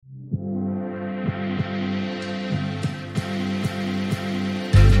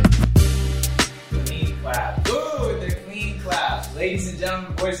ladies and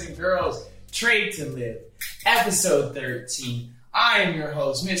gentlemen, boys and girls, Trade to Live, episode 13. I am your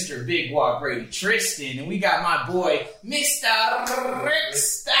host, Mr. Big Guap Brady, Tristan, and we got my boy, Mr.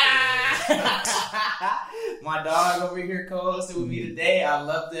 Tristan. My dog over here co-hosted with me today. I'd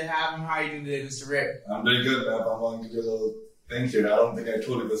love to have him. How are you doing today, Mr. Rick? I'm doing good, man. I'm going to do a little thing here. I don't think I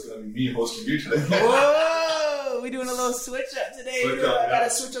told you that's going to be me hosting you today. Whoa! We're doing a little switch up today. I got to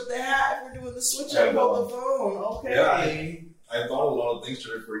switch up the hat. We're doing the switch up on the phone. Okay. Yeah, I thought of a lot of things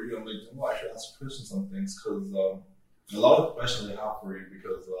today for you. I'm like, I should ask Tristan some things because a lot of questions I have for you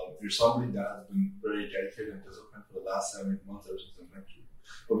because you're somebody that has been very dedicated and disciplined for the last 7 months ever since I met you.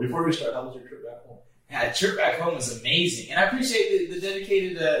 But before we start, how was your trip back home? Yeah, the trip back home was amazing. And I appreciate the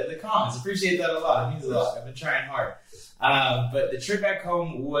dedicated the comments. I appreciate that a lot. It means a lot. I've been trying hard. But the trip back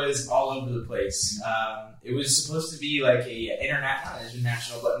home was all over the place. It was supposed to be like a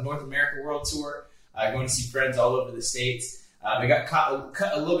international, but North America world tour. Going to see friends all over the States. I got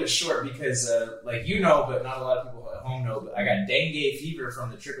cut a little bit short because, like you know, but not a lot of people at home know, but I got dengue fever from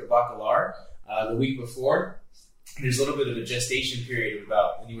the trip at Bacalar the week before. There's a little bit of a gestation period of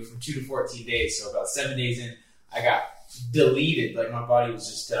about anywhere from 2 to 14 days. So about 7 days in, I got deleted. Like my body was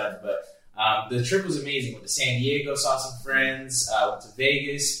just done. But the trip was amazing. Went to San Diego, saw some friends. Went to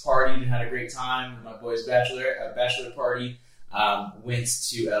Vegas, partied, and had a great time. My boy's bachelor party. Went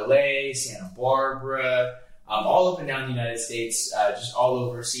to LA, Santa Barbara, all up and down the United States, just all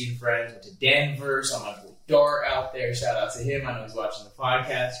over, seeing friends. Went to Denver, saw my boy Dart out there. Shout out to him. I know he's watching the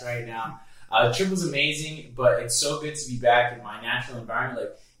podcast right now. The trip was amazing, but it's so good to be back in my natural environment.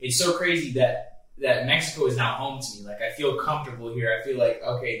 Like, it's so crazy that Mexico is now home to me. Like, I feel comfortable here. I feel like,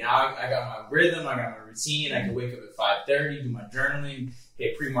 okay, now I got my rhythm, I got my routine. I can wake up at 5:30, do my journaling,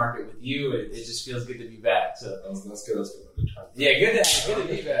 hit pre-market with you. It just feels good to be back. So that's good. Yeah, good to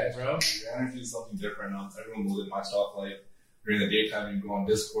be back, bro. Your energy is something different. Everyone knows in MyStockLife, during the daytime, you go on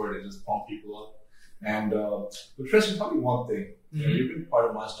Discord and just pump people up. And but Tristan, tell me one thing. Mm-hmm. You've been part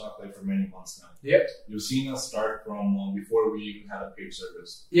of MyStockLife for many months now. Yep. You've seen us start from before we even had a paid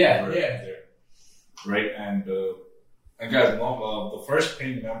service. Yeah. There, right? And guys, the first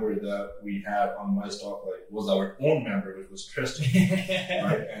paying member that we had on MyStockLife was our own member, which was Tristan.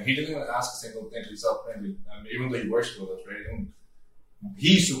 Right? And he didn't even ask a single thing. He's self-friendly. Even though he works with us, right? And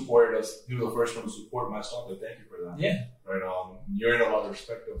he supported us. He was the first one to support MyStockLife. Thank you for that. Yeah. Right. You're in a lot of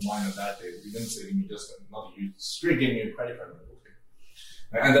respect of mine on that day. You didn't say to me just not you straight gave me a credit card.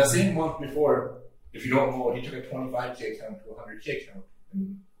 Okay. And that same month before, if you don't know, he took a 25K account to a 100K account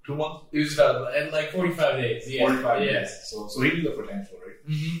in 2 months. It was about in like 45 days. Yeah. 45 days. So he knew the potential, right?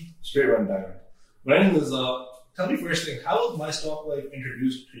 Mm-hmm. Straight run diamond. But anyways, tell me first thing, how was MyStockLife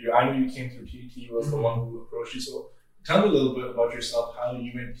introduced to you? I know you came through TT, was the one who approached you. So tell me a little bit about yourself, how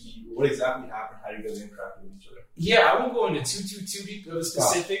you and T, what exactly happened, how you guys interacted with each other. Yeah, I won't go into too deep of the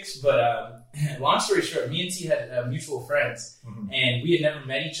specifics, but long story short, me and T had mutual friends, and we had never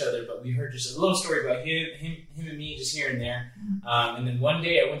met each other, but we heard just a little story about him and me just here and there. And then one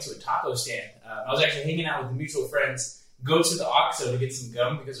day I went to a taco stand. I was actually hanging out with the mutual friends, go to the OXXO to get some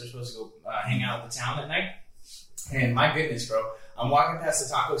gum because we're supposed to go hang out in the town that night. And my goodness, bro, I'm walking past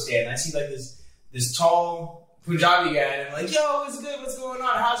the taco stand, and I see like this tall Punjabi guy, and I'm like, yo, what's good? What's going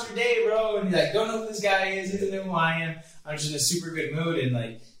on? How's your day, bro? And he's like, don't know who this guy is. He doesn't know who I am. I'm just in a super good mood. And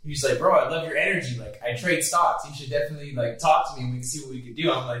like, he's like, bro, I love your energy. Like, I trade stocks. You should definitely like talk to me and we can see what we could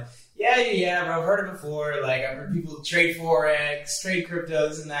do. I'm like, yeah, bro. I've heard it before. Like, I've heard people trade Forex, trade crypto,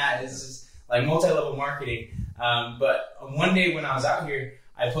 this and that. It's just like multi-level marketing. But one day when I was out here,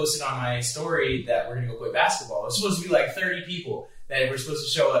 I posted on my story that we're going to go play basketball. It was supposed to be like 30 people that were supposed to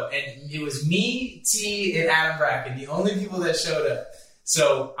show up. And it was me, T, and Adam Bracken, the only people that showed up.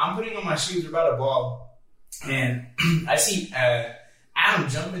 So I'm putting on my shoes, we're about to ball, and I see Adam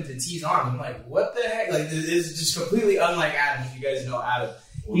jump into T's arms. I'm like, what the heck? Like, this is just completely unlike Adam, if you guys know Adam.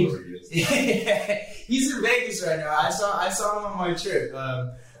 He's in Vegas right now. I saw him on my trip.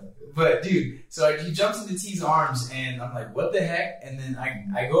 But dude, so he jumps into T's arms, and I'm like, what the heck? And then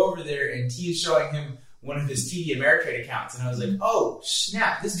I go over there, and T is showing him one of his TD Ameritrade accounts, and I was like, oh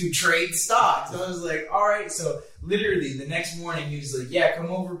snap, this dude trades stocks. So I was like, all right. So literally the next morning he was like, yeah,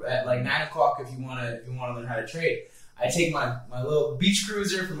 come over at like 9 o'clock if you want to learn how to trade. I take my little beach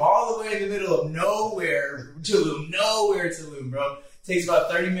cruiser from all the way in the middle of nowhere, Tulum, bro. It takes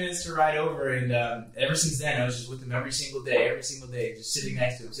about 30 minutes to ride over, and ever since then I was just with him every single day, just sitting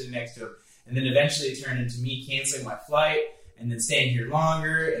next to him. And then eventually it turned into me canceling my flight, and then staying here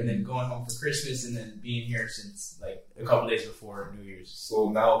longer, and then going home for Christmas, and then being here since like a couple days before New Year's. So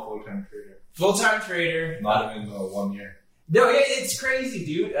now full-time trader. Full-time trader. Not even 1 year. No, it's crazy,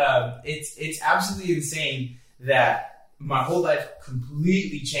 dude. It's absolutely insane that my whole life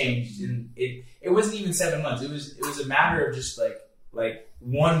completely changed, and it wasn't even 7 months. It was a matter of just like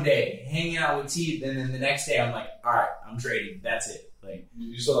one day hanging out with T, and then the next day I'm like, all right, I'm trading. That's it. Like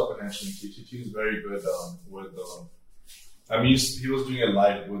you saw the potential in T. T is very good with. I mean, he was doing it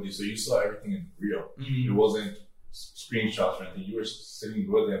live with you, so you saw everything in real. It wasn't screenshots or anything. You were sitting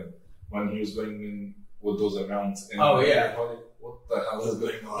with him when he was going in with those amounts. And oh yeah. What the hell is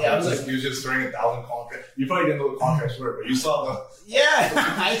going on? Yeah, I was like, he was just throwing 1,000 contracts. You probably didn't know the contracts were, but you saw the. Yeah,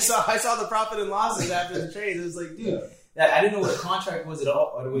 I saw the profit and losses after the trade. It was like, dude, I didn't know what a contract was at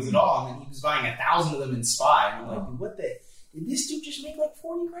all. And then he was buying 1,000 of them in SPY, and I'm like, dude, what the? Did this dude just make like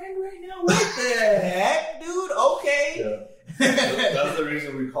 40 grand right now? What the heck, dude? Okay. Yeah. That's the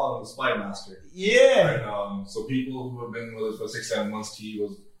reason we call him the SPY master. Yeah. Right? So people who have been with us for 6-7 months, T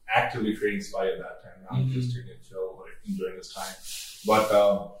was actively trading SPY at that time. Now he's just taking it chill, like enjoying his time. But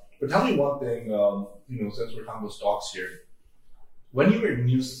tell me one thing, since we're talking about stocks here. When you were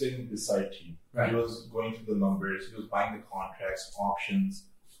new sitting beside T, he was going through the numbers, he was buying the contracts, options.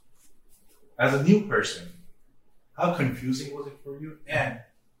 As a new person, how confusing was it for you? And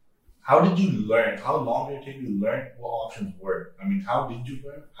how did you learn? How long did it take you to learn what options were? I mean, how did you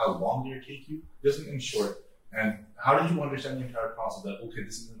learn? How long did it take you? Just in short. And how did you understand the entire process that, okay,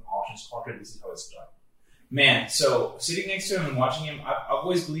 this is an options contract, this is how it's done? Man, so sitting next to him and watching him, I've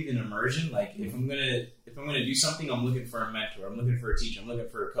always believed in immersion. Like if I'm gonna do something, I'm looking for a mentor, I'm looking for a teacher, I'm looking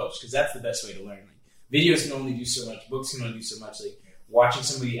for a coach, because that's the best way to learn. Like videos can only do so much, books can only do so much. Like watching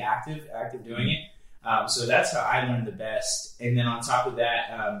somebody active doing it. So that's how I learned the best. And then on top of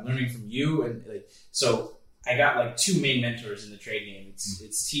that, learning from you, and so I got like two main mentors in the trade game.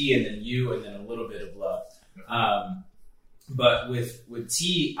 It's T, and then you, and then a little bit of love. But with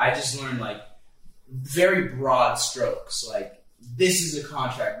T, I just learned like very broad strokes. Like this is a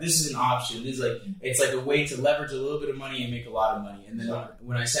contract, this is an option. This is it's like a way to leverage a little bit of money and make a lot of money. And then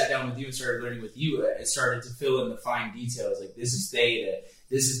when I sat down with you and started learning with you, I started to fill in the fine details. Like this is theta,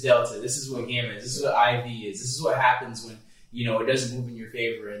 this is delta, this is what gamma is, this is what IV is, this is what happens when it doesn't move in your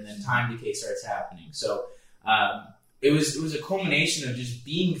favor, and then time decay starts happening. So it was a culmination of just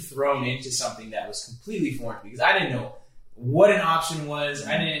being thrown into something that was completely foreign to me, because I didn't know what an option was,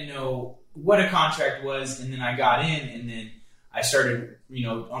 I didn't know what a contract was, and then I got in, and then I started,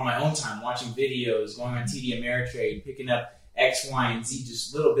 on my own time, watching videos, going on TD Ameritrade, picking up X, Y, and Z,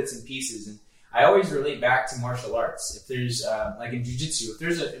 just little bits and pieces. And I always relate back to martial arts. If there's like in jiu-jitsu,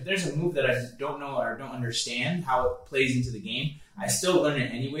 if there's a move that I don't know or don't understand how it plays into the game, I still learn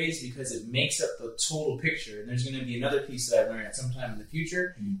it anyways, because it makes up the total picture. And there's going to be another piece that I learn at some time in the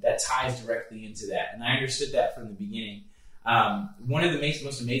future that ties directly into that. And I understood that from the beginning. One of the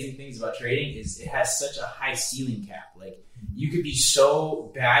most amazing things about trading is it has such a high ceiling cap. Like you could be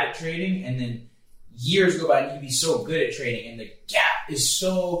so bad at trading, and then years go by and you can be so good at trading, and the gap is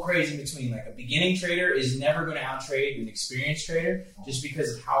so crazy between. Like a beginning trader is never going to outtrade an experienced trader just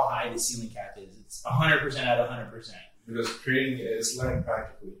because of how high the ceiling cap is. It's 100% out of 100%. Because trading is learned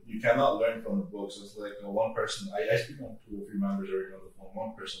practically. You cannot learn from the books. It's like one person, I speak on to a few members already on the phone.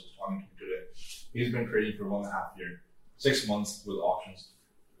 One person was talking to me today. He's been trading for 1.5 years. 6 months with options.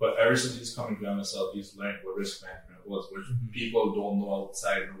 But ever since he's coming to MSL, he's learned what risk management was, which people don't know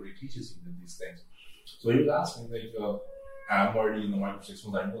outside. Nobody teaches you these things. So he was asking, I'm already in the market for 6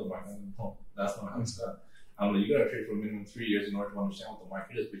 months. I know the market. No, that's not how it's done. I'm like, you got to trade for a minimum 3 years in order to understand what the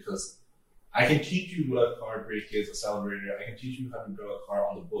market is, because I can teach you what a car break is, a celebrator. I can teach you how to drive a car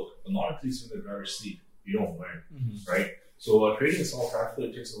on the book, but not at least in the driver's seat. You don't learn, right? So trading is all practical.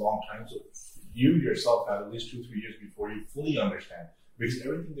 It takes a long time. So you yourself have at least 2-3 years before you fully understand, because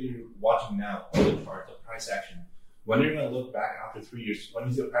everything that you're watching now, all the charts, the price action, when you're going to look back after 3 years, when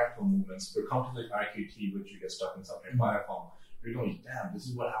you see the practical movements for companies like IKT, which you get stuck in something like Viacom, you're going, damn, this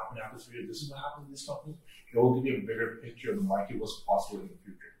is what happened after 3 years, this is what happened to this company. It will give you a bigger picture of the market, what's possible in the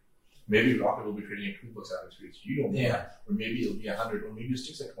future. Maybe Rocket will be trading at $2 after 3 years, you don't know that. Or maybe it'll be 100, or maybe it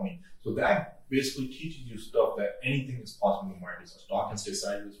sticks at 20. So that basically teaches you stuff that anything is possible in the market. So stock can stay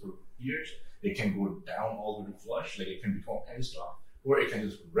sideways for years. It can go down all the way to flush, like it can become a penny stock, or it can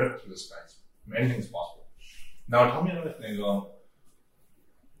just rip through the skies. Anything is possible. Now, tell me another thing.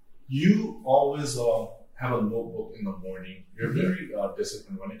 You always have a notebook in the morning. You're very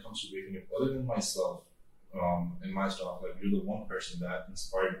disciplined when it comes to waking up. Other than myself, in MyStockLife, you're the one person that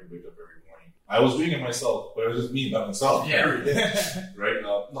inspired me to wake up every morning. I was doing it myself, but it was just me by myself every day, right?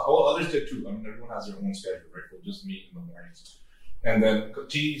 Well, others did too. I mean, everyone has their own schedule, right? But just me in the mornings. And then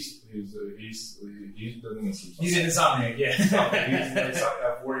he's doing sleep. He's in insomniac, yeah. He's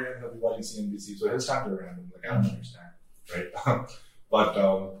at 4 a.m. he'll be watching CNBC, so his times are random. Like I don't understand, right? But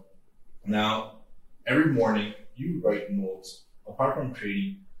now every morning you write notes. Apart from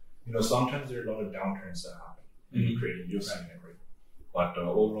trading, sometimes there are a lot of downturns that happen in trading. You're seeing it, right? But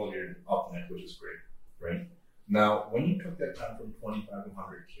overall, you're up net, which is great, right? Now, when you took that time from 25 to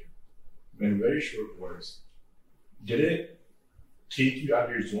 100K, in very short words, did it take you out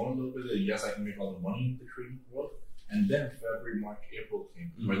of your zone a little bit? That yes, I can make all the money in the trading world. And then February, March, April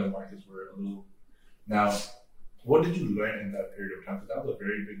came, where the markets were a little. Now, what did you learn in that period of time? Because that was a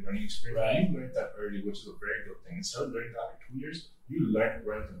very big learning experience. Right. You learned that early, which is a very good thing. Instead of learning that after 2 years, you learned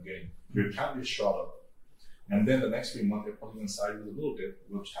right at the beginning. Your account just shot up. And then the next 3 months, it probably coincided with a little dip,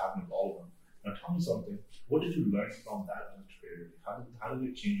 which happened with all of them. Now, tell me something. What did you learn from that as a trader? How did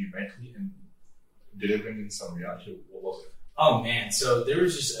it change you mentally? And did it bring in some reality? What was it? Oh man, so there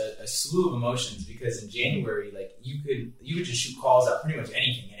was just a slew of emotions because in January, like you could just shoot calls out pretty much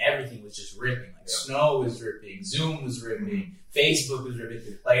anything and everything was just ripping. Like Snow was ripping, Zoom was ripping, Facebook was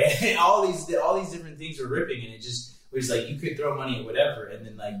ripping, like all these different things were ripping, and it just was like you could throw money at whatever, and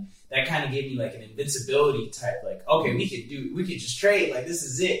then like that kind of gave me like an invincibility type, like okay, we could just trade, like this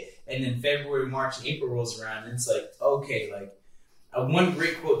is it. And then February, March, April rolls around, and it's like okay, like one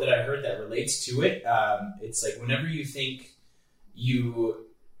great quote that I heard that relates to it. It's like whenever you think you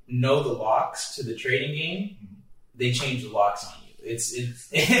know the locks to the trading game, they change the locks on you. It's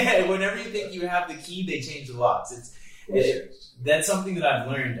whenever you think you have the key, they change the locks. That's something that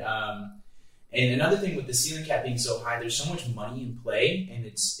I've learned. And another thing with the ceiling cap being so high, there's so much money in play, and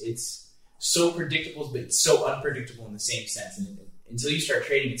it's so predictable, but it's so unpredictable in the same sense. And until you start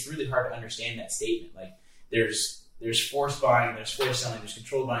trading, it's really hard to understand that statement. Like there's forced buying, there's forced selling, there's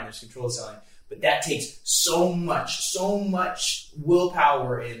controlled buying, there's controlled selling. But that takes so much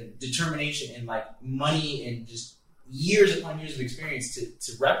willpower and determination and like money and just years upon years of experience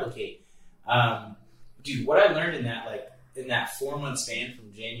to replicate. Dude, what I learned in that 4 month span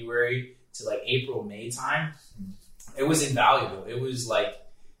from January to like April, May time, it was invaluable. It was like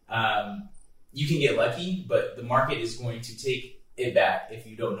you can get lucky, but the market is going to take it back if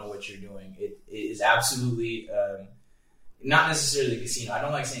you don't know what you're doing. It is absolutely not necessarily a casino. I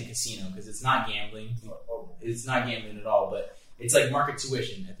don't like saying casino because it's not gambling. It's not gambling at all, but it's like market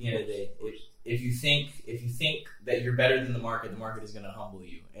tuition at the end of the day. If you think that you're better than the market is going to humble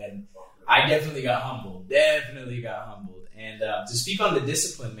you. And I definitely got humbled. And to speak on the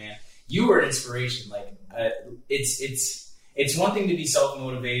discipline, man, you were an inspiration. Like it's one thing to be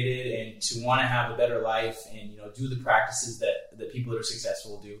self-motivated and to want to have a better life and do the practices that people that are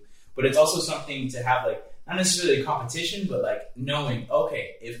successful do. But it's also something to have like not necessarily a competition, but like knowing,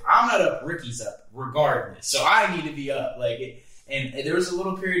 okay, if I'm not up, Ricky's up regardless. So I need to be up. And there was a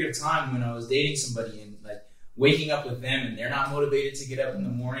little period of time when I was dating somebody and like waking up with them and they're not motivated to get up in the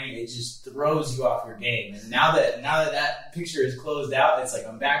morning, it just throws you off your game. And now that picture is closed out, it's like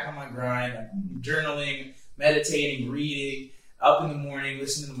I'm back on my grind. I'm journaling, meditating, reading, up in the morning,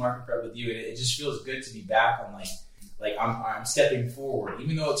 listening to the market prep with you. And it just feels good to be back on like I'm stepping forward,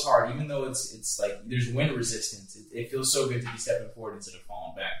 even though it's hard, even though it's like there's wind resistance. It feels so good to be stepping forward instead of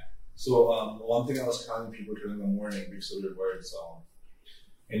falling back. So one thing I was telling people to in the morning, because of your words,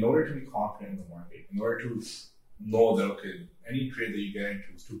 in order to be confident in the market, in order to know that okay, any trade that you get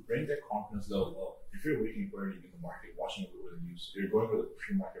into is to bring that confidence level up. If you're waking early in the market, watching over the news, you're going with a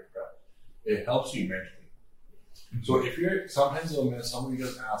pre-market prep, it helps you mentally. So if you're sometimes when somebody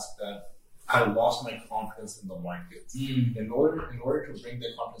gets asked that, I lost my confidence in the market. In order to bring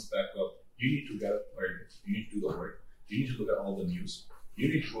that confidence back up, you need to get up early. You need to do the work. You need to look at all the news. You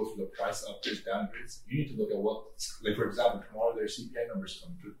need to go through the price upgrades, downgrades. You need to look at what, like for example, tomorrow their CPI numbers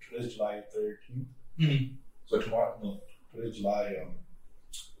come. Today's July 13th. So today's July,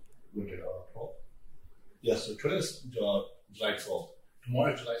 12th? Yes, so today's July 12th.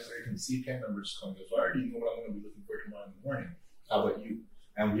 Tomorrow is July 13th, CPI numbers come. So I already know what I'm going to be looking for tomorrow in the morning. How about you?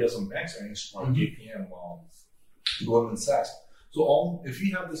 And we have some banks earnings tomorrow, JPM, Goldman Sachs. So if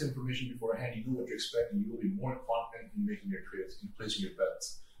you have this information beforehand, you know what you're expecting, you will be more confident in making your trades, in placing your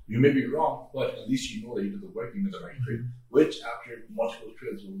bets. You may be wrong, but at least you know that you did the work, you made the right trade, which after multiple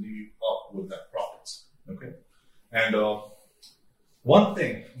trades will leave you up with net profits. Okay? And one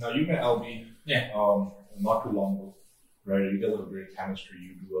thing, now you met LB not too long ago, right? You guys have a great chemistry,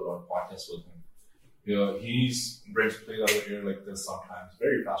 you do a lot of podcasts with him. He brings plays out of the air like this sometimes,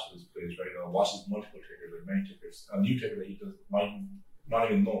 very fast with his plays, right? Watches multiple tickers, like many tickers. A new ticker that he might not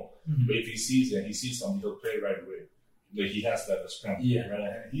even know. But if he sees something, he'll play right away. Like he has that strength,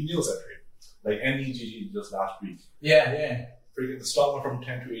 right? And he nails that trade. Like NEGG just last week. Freaking the stock went from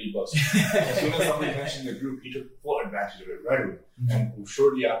 10 to $80. As soon as somebody mentioned the group, he took full advantage of it right away. And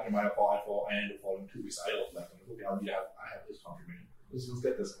shortly after my fall, I ended up falling 2 weeks. I was like, okay, I have this confirmation. Let's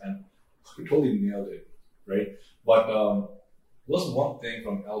get this. And we totally nailed it. right? But what's one thing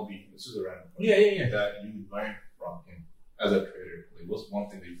from LB, this is a random question, that you learned from him as a trader? Like, what's one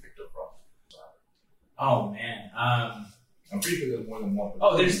thing that you picked up from? Oh man, I'm pretty sure there's more than one.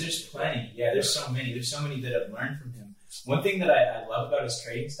 Oh, there's plenty. Yeah, there's so many. There's so many that I've learned from him. One thing that I love about his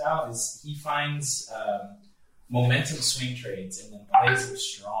trading style is he finds momentum swing trades and then plays them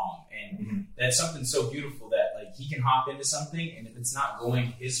strong. And that's something so beautiful that like he can hop into something, and if it's not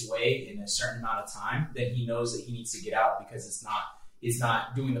going his way in a certain amount of time, then he knows that he needs to get out because it's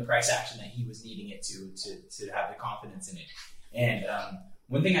not doing the price action that he was needing it to have the confidence in it. And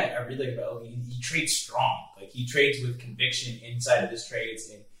one thing I really like about LB, he trades strong. Like he trades with conviction inside of his trades,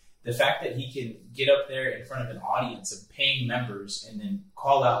 and the fact that he can get up there in front of an audience of paying members and then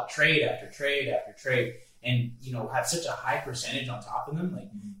call out trade after trade after trade, and have such a high percentage on top of them. Like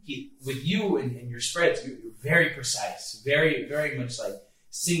he, with you and your spreads, you're very precise, very very much like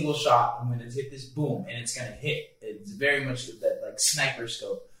single shot. I'm going to hit this, boom, and it's going to hit. It's very much that like sniper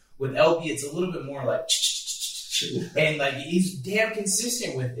scope. With LB, it's a little bit more like. And like he's damn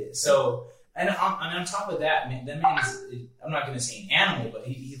consistent with it. So and on top of that, man is, I'm not going to say an animal, but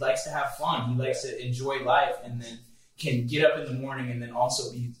he likes to have fun. He likes to enjoy life, and then can get up in the morning and then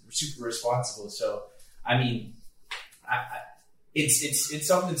also be super responsible. So I mean, it's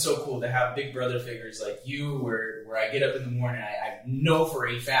something so cool to have big brother figures like you, where I get up in the morning, I know for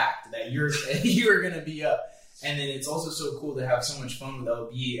a fact that you're going to be up, and then it's also so cool to have so much fun with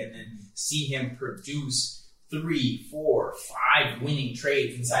LB and then see him produce 3, 4, 5 winning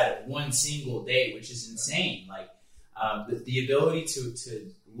trades inside of one single day, which is insane. Like the ability to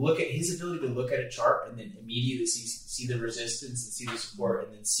look at his ability to look at a chart and then immediately see the resistance and see the support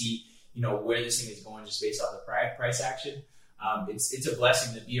and then see where this thing is going just based off the price action. It's a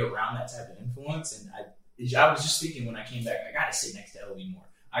blessing to be around that type of influence. And I was just thinking when I came back, I got to sit next to LB more.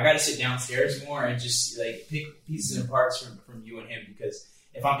 I got to sit downstairs more and just like pick pieces and parts from you and him, because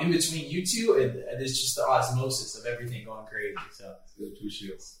if I'm in between you two, it's just the osmosis of everything going crazy. So the two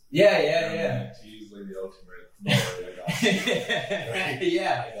shields. Yeah. He's like the ultimate. No worry, I got you. Right?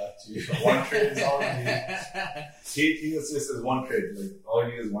 Yeah, I got you. One trade is all you need. He assists one trade. Like all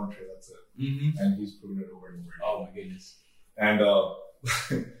you need is one trade. That's it. And he's proven it over and over again. Oh my goodness. And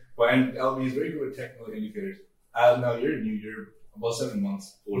and LB is very good with technical indicators. Now you're new. You're about 7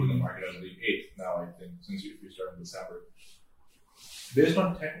 months old in the market. I believe 8 now. I think since you started in December. Based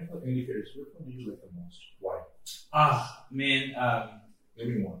on technical indicators, which one do you like the most? Why? Man. Give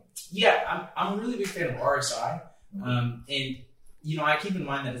me one. Yeah, I'm a really big fan of RSI. And, I keep in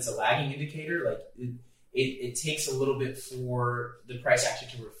mind that it's a lagging indicator. Like, it takes a little bit for the price action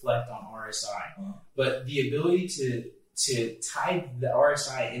to reflect on RSI. But the ability to tie the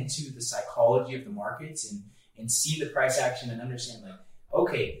RSI into the psychology of the markets and see the price action and understand, like,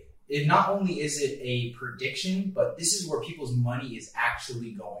 okay, it not only is it a prediction, but this is where people's money is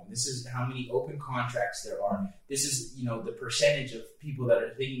actually going. This is how many open contracts there are. This is, the percentage of people that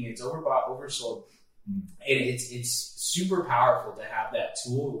are thinking it's overbought, oversold. And it's super powerful to have that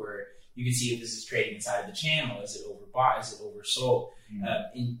tool where you can see if this is trading inside of the channel. Is it overbought? Is it oversold?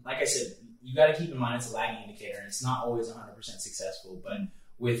 And like I said, you got to keep in mind it's a lagging indicator, and it's not always 100% successful. But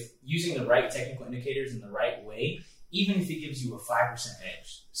with using the right technical indicators in the right way, even if it gives you a 5%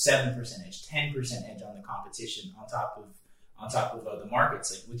 edge, 7% edge, 10% edge on the competition, on top of the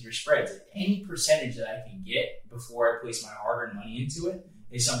markets, like with your spreads, like any percentage that I can get before I place my hard-earned money into it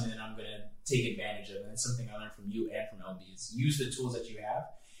is something that I'm going to take advantage of. And it's something I learned from you and from LB. Is use the tools that you have.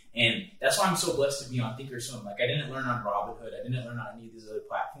 And that's why I'm so blessed to be on Thinkorswim. Like I didn't learn on Robinhood. I didn't learn on any of these other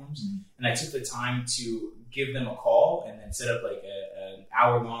platforms. And I took the time to give them a call and then set up like an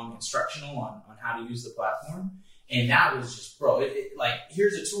hour-long instructional on how to use the platform. And that was just, bro, like,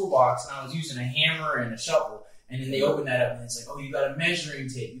 here's a toolbox, and I was using a hammer and a shovel, and then they open that up, and it's like, oh, you got a measuring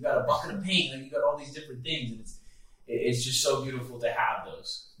tape, you got a bucket of paint, like, you got all these different things, and it's just so beautiful to have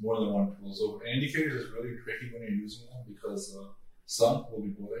those. More than one tool. So indicators is really tricky when you're using them, because some will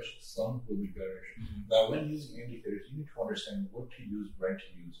be bullish, some will be bearish. Now, when using indicators, you need to understand what to use, when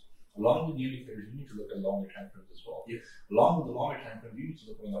to use. Along with the indicators, you need to look at longer time frames as well. Along with the longer time frames, you need to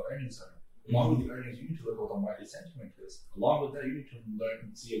look at the earnings are. Along with the earnings, you need to look at what the market sentiment is. Along with that, you need to learn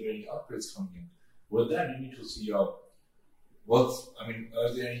and see if there are any upgrades coming in. With that, you need to see are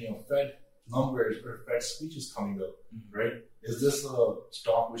there any Fed numbers or Fed speeches coming up, right? Is this a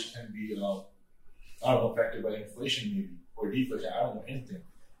stock which can be, affected by inflation maybe, or deflation? I don't know anything,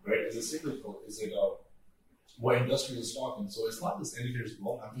 right? Is it cyclical? Is it what industry is stock in? So it's not this indicators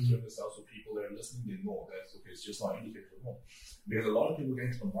alone. I'm just doing this out so people that are listening, they know that it's just not indicators alone. Because a lot of people get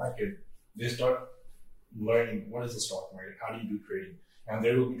into the market, they start learning what is the stock market, how do you do trading, and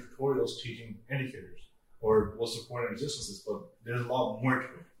there will be tutorials teaching indicators. or what support and resistance is, but there's a lot more to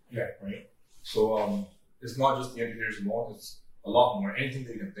it. Yeah. Right? So it's not just the indicators alone, it's a lot more, anything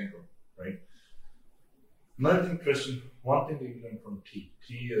that you can think of, right? Another thing, Tristan, one thing that you learn from T.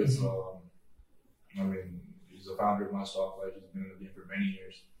 T is, he's the founder of MyStockLife. He's been in the game for many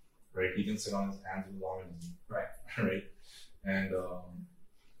years, right? He can sit on his hands as long as he, right? And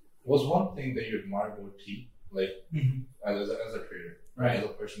what's one thing that you admire about T, like as a trader, right? As a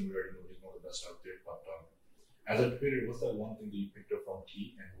person, we already know he's one of the best out there, but as a trader, what's that one thing that you picked up from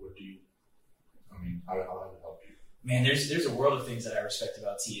T, and what do you, how has it helped you? Man, there's a world of things that I respect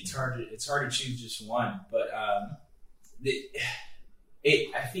about T. It's hard to choose just one, but I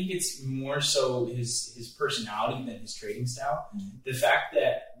think it's more so his personality than his trading style. The fact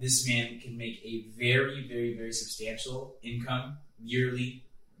that this man can make a very, very, very substantial income yearly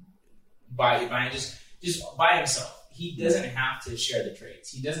by just by himself. He doesn't have to share the trades.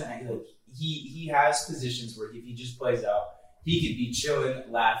 He doesn't he has positions where if he just plays out, he could be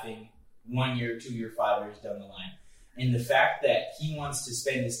chilling, laughing 1 year, 2 year, 5 years down the line. And the fact that he wants to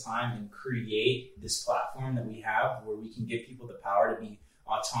spend his time and create this platform that we have where we can give people the power to be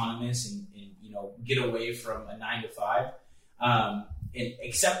autonomous and get away from a 9 to 5 and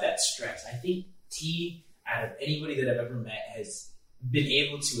accept that stress. I think T, out of anybody that I've ever met, has been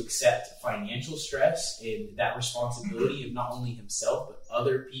able to accept financial stress and that responsibility of not only himself but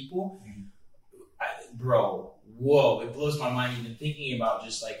other people. It blows my mind even thinking about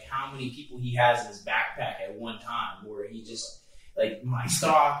just like how many people he has in his backpack at one time, where he just like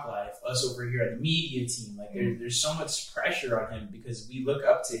MyStockLife, us over here on the media team, like there's so much pressure on him because we look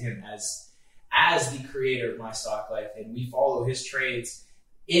up to him as the creator of MyStockLife, and we follow his trades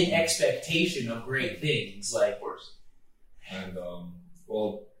in expectation of great things. Like, of course. And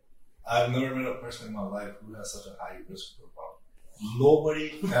I've never met a person in my life who has such a high risk profile.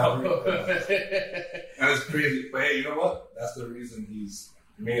 Nobody ever. And it's crazy. But hey, you know what? That's the reason he's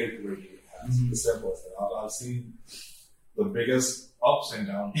made it where he has. The simple as that. I've seen the biggest ups and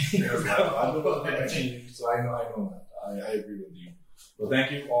downs in his life. I know so I know that. I agree with you. But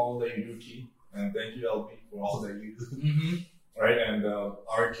thank you all that you do, T, and thank you, LB, for all that you do. Right, and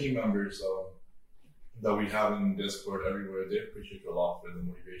our team members that we have in Discord everywhere, they appreciate you a lot for the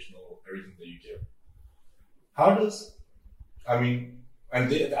motivational everything that you give. How does that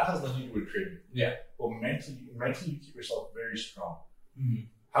has nothing to do with trading. Yeah. But mentally you keep yourself very strong.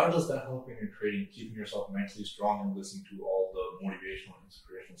 How does that help in your trading, keeping yourself mentally strong and listening to all the motivational and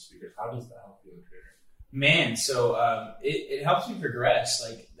inspirational speakers? How does that help you as a trader? Man, so it helps me progress.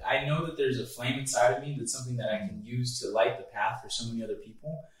 Like, I know that there's a flame inside of me that's something that I can use to light the path for so many other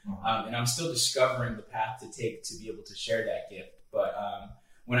people. And I'm still discovering the path to take to be able to share that gift. But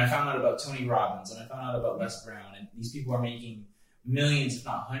when I found out about Tony Robbins, and I found out about Les Brown, and these people are making millions, if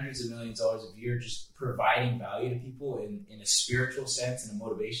not hundreds of millions of dollars a year just providing value to people in a spiritual sense, in a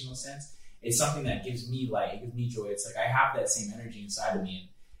motivational sense, it's something that gives me light, it gives me joy. It's like I have that same energy inside of me.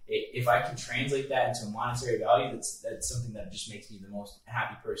 And if I can translate that into a monetary value, that's something that just makes me the most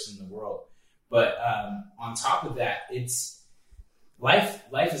happy person in the world. But on top of that, it's life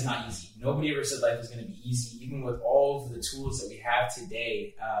is not easy. Nobody ever said life is going to be easy. Even with all of the tools that we have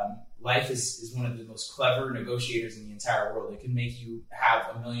today, life is one of the most clever negotiators in the entire world. It can make you have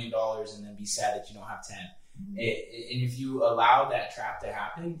 $1 million and then be sad that you don't have 10. And if you allow that trap to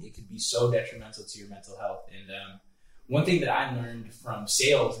happen, it could be so detrimental to your mental health. And one thing that I learned from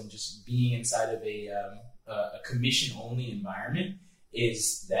sales and just being inside of a commission-only environment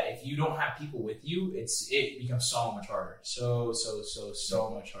is that if you don't have people with you, it becomes so much harder. So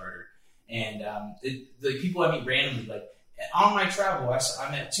much harder. And the people I meet randomly, like on my travel,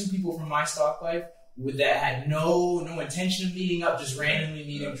 I met 2 people from MyStockLife that had no intention of meeting up, just randomly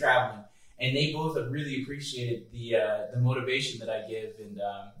meeting traveling. And they both have really appreciated the motivation that I give. And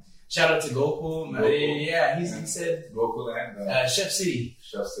shout out to Gokul. Yeah, he said Gokul and Chef City.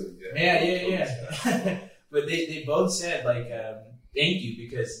 Chef City, Yeah. But they both said like thank you,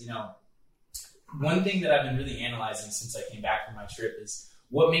 because one thing that I've been really analyzing since I came back from my trip is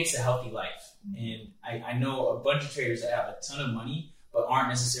what makes a healthy life. And I know a bunch of traders that have a ton of money but aren't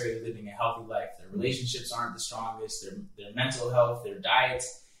necessarily living a healthy life. Their relationships aren't the strongest, their mental health, their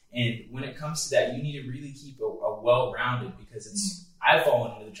diets. And when it comes to that, you need to really keep a well-rounded, because I've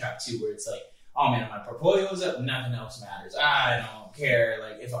fallen into the trap too, where it's like, oh man, my portfolio's up, nothing else matters. I don't care.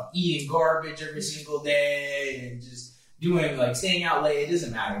 Like if I'm eating garbage every single day and just doing like staying out late, it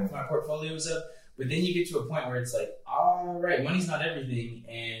doesn't matter if my portfolio's up. But then you get to a point where it's like, all right, money's not everything.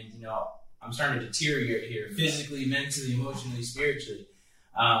 And I'm starting to deteriorate here physically, mentally, emotionally, spiritually.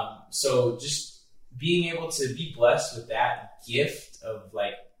 So just being able to be blessed with that gift of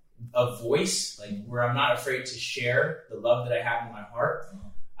like a voice, like where I'm not afraid to share the love that I have in my heart.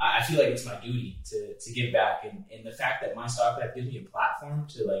 I feel like it's my duty to give back, and the fact that MyStockLife gives me a platform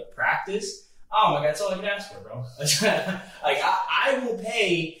to like practice. Oh my God, that's all I can ask for, bro. Like I will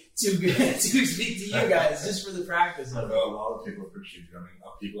pay to speak to you guys just for the practice of it. A lot of people appreciate you. I mean,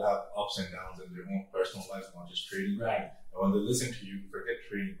 people have ups and downs in their own personal lives, not just trading. Right. And when they listen to you, forget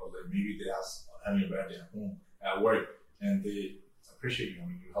trading, but like maybe they ask having a bad day at home, at work, and they appreciate you. I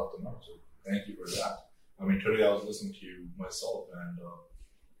mean, you help them out, so thank you for that. I mean, today I was listening to you myself, and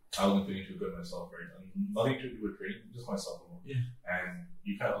I wasn't feeling too good myself, right? And nothing to do with trading, just myself alone. Yeah. And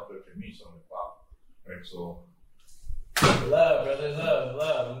you kind of uplifted me, so I'm like, wow. Right, so. Love, brother,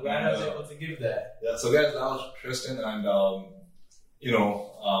 love. I'm glad I was able to give that. Yeah, so guys, that was Tristan, and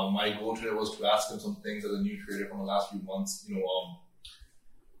my goal today was to ask him some things as a new trader from the last few months.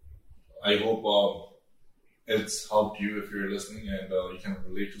 I hope it's helped you if you're listening and you can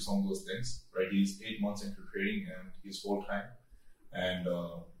relate to some of those things, right? He's 8 months into trading and he's full time, and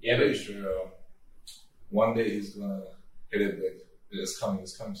pretty sure one day he's gonna hit it big. It's coming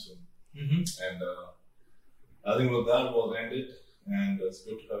soon. Mm-hmm. And I think with that we'll end it, and it's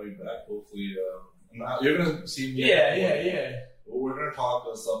good to have you back. Hopefully, you're gonna see me. Yeah. We're gonna talk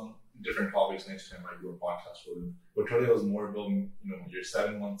about some different topics next time I do a podcast for you. But today was more about you're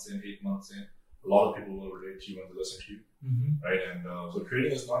 7 months in, 8 months in. A lot of people will relate to you when they listen to you, right? And so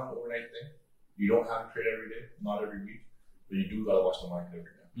trading is not an overnight thing. You don't have to trade every day, not every week, but you do gotta watch the market every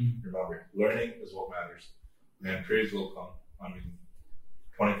day. Remember, learning is what matters, and trades will come. I mean,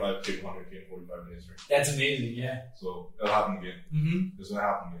 25K, 100K in 45 minutes. Right? That's amazing, yeah. So it'll happen again. It's gonna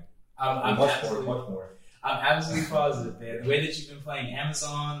happen again. I'm much more. I'm absolutely positive, man. The way that you've been playing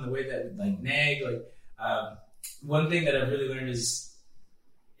Amazon, the way that like NAG, one thing that I've really learned is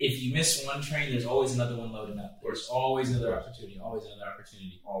if you miss one train, there's always another one loading up. There's always another opportunity.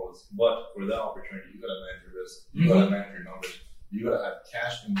 Always. But for that opportunity, you gotta manage your risk. You gotta manage your numbers. You gotta have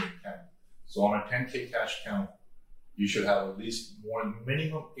cash in your account. So on a 10K cash account, you should have at least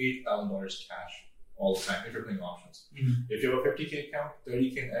minimum $8,000 cash all the time if you're playing options. If you have a 50K account,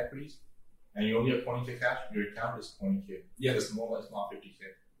 30K in equities, and you only have 20K cash, your account is 20K. Yeah. It's not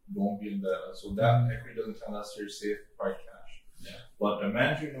 50K. Don't be in that. So that equity doesn't tell us you're safe, park cash. Yeah. But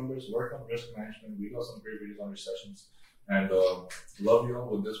manage your numbers, work on risk management. We got some great videos on your sessions. And love you all.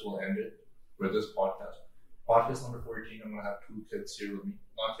 With this, we'll end it with this podcast. Podcast number 14, I'm going to have 2 kids here with me.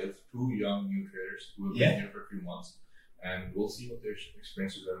 Not kids, 2 young new traders who have been here for a few months. And we'll see what their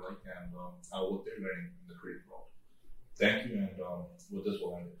experiences are like and what they're learning in the trading world. Thank you, and with this,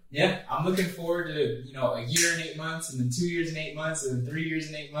 we'll end it. Yeah, I'm looking forward to, a year and 8 months, and then 2 years and 8 months, and then 3 years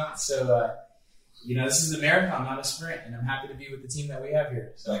and 8 months. So, this is a marathon, not a sprint, and I'm happy to be with the team that we have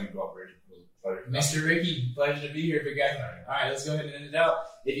here. So, thank you, Guap Brady. Mr. Ricky, pleasure to be here, big guy. All right, let's go ahead and end it out.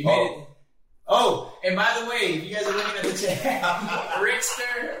 If you made it. Oh, and by the way, if you guys are looking at the chat,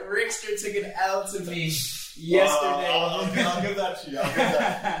 Rickster took an L to me yesterday. I'll give that to you.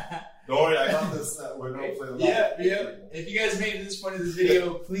 Don't worry, I got this. We're going to play a lot. Yeah. If you guys made it to this point of this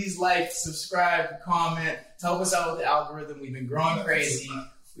video, please like, subscribe, comment, help us out with the algorithm. We've been growing crazy.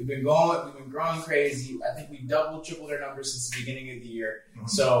 We've been growing crazy. I think we've doubled, tripled our numbers since the beginning of the year.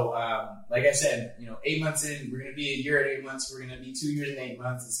 So, like I said, 8 months in, we're going to be a year at 8 months. We're going to be 2 years and 8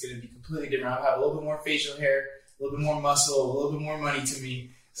 months. It's going to be completely different. I'll have a little bit more facial hair, a little bit more muscle, a little bit more money to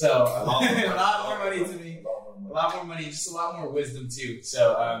me. So, a lot more money to me. A lot more money, just a lot more wisdom too.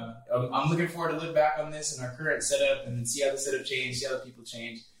 So I'm looking forward to look back on this and our current setup and then see how the setup changed, see how the people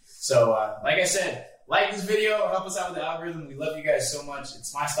change. So like I said, like this video, help us out with the algorithm. We love you guys so much.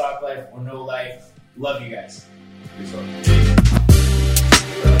 It's MyStockLife or no life. Love you guys. Peace out.